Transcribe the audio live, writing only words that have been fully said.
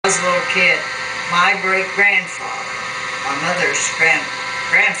a little kid, my great-grandfather, my mother's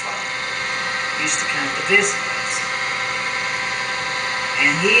grandfather, used to come to visit us.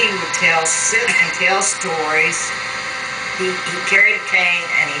 And he would sit and tell stories. He carried a cane,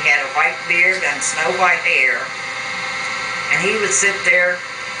 and he had a white beard and snow-white hair. And he would sit there.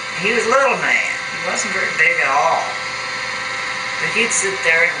 He was a little man. He wasn't very big at all. But he'd sit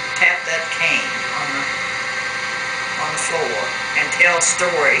there and tap that cane on the floor and tell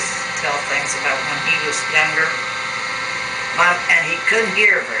stories, tell things about when he was younger. And he couldn't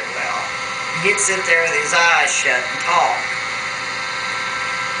hear very well. He'd sit there with his eyes shut and talk.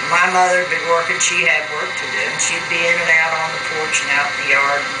 My mother had been working, she had work to do, and she'd be in and out on the porch and out in the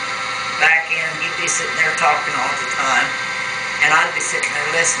yard, and back in, he'd be sitting there talking all the time, and I'd be sitting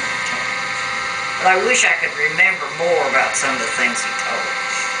there listening to him. But I wish I could remember more about some of the things he told.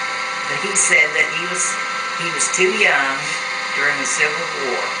 But he said that he was too young during the Civil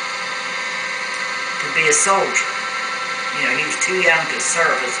War to be a soldier. You know, he was too young to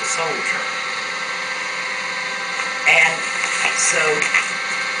serve as a soldier. And so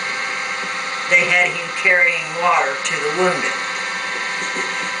they had him carrying water to the wounded.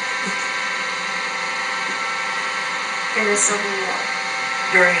 In the Civil War.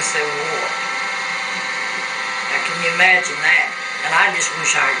 During the Civil War. Now, can you imagine that? And I just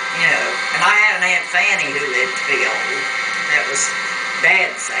wish and I had an Aunt Fanny who lived to be old. That was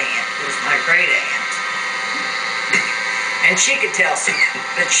Dad's aunt. It was my great aunt. And she could tell some,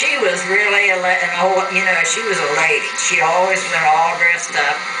 but she was really she was a lady. She always went all dressed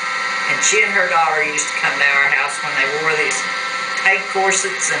up. And she and her daughter used to come to our house when they wore these tight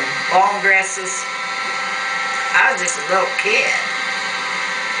corsets and long dresses. I was just a little kid.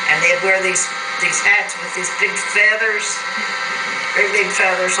 And they'd wear these hats with these big feathers, very big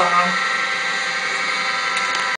feathers on them.